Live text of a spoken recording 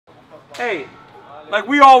Hey, like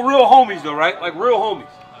we all real homies though, right? Like real homies.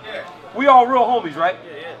 Yeah. We all real homies, right?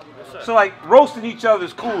 Yeah. So like roasting each other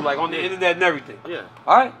is cool, like on the internet and everything. Yeah.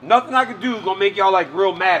 All right. Nothing I can do is gonna make y'all like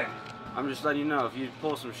real mad at me. I'm just letting you know if you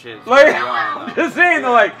pull some shit. It's Like, gonna be on, I'm just saying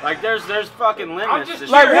though, like there's fucking limits. just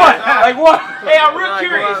to like shit. what? Like what? Hey, I'm real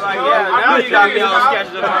curious. Like, dog. yeah, I'm now real you got me curious, all dog.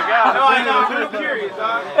 sketched the fuck out. No, I know. I'm real curious,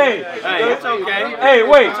 dog. Hey, Hey, it's okay. hey,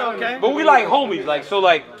 wait. It's okay. But we like homies, like so,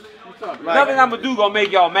 like nothing I'm gonna do gonna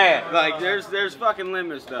make y'all mad. Like there's fucking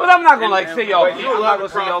limits though. But I'm not gonna like And- say y'all. But I'm you not allowed gonna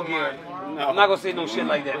to say y'all cross the line. No. I'm not gonna say no shit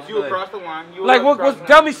like that. You across the line. You Like allowed to what? cross the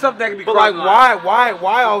Tell line. me something that can be. But like, crossed.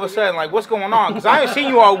 why all of a sudden? Like, what's going on? Because I ain't seen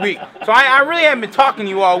you all week, so I really haven't been talking to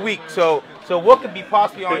you all week. So what could be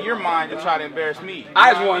possibly on your mind to try to embarrass me?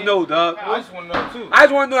 I just want to know, dog. I just want to know too. I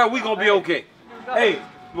just want to know that we gonna be okay. Hey,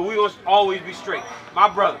 but we gonna always be straight. My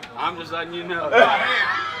brother. I'm just letting you know. No.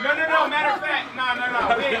 Matter of fact,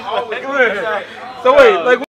 no. We ain't always. So wait, like.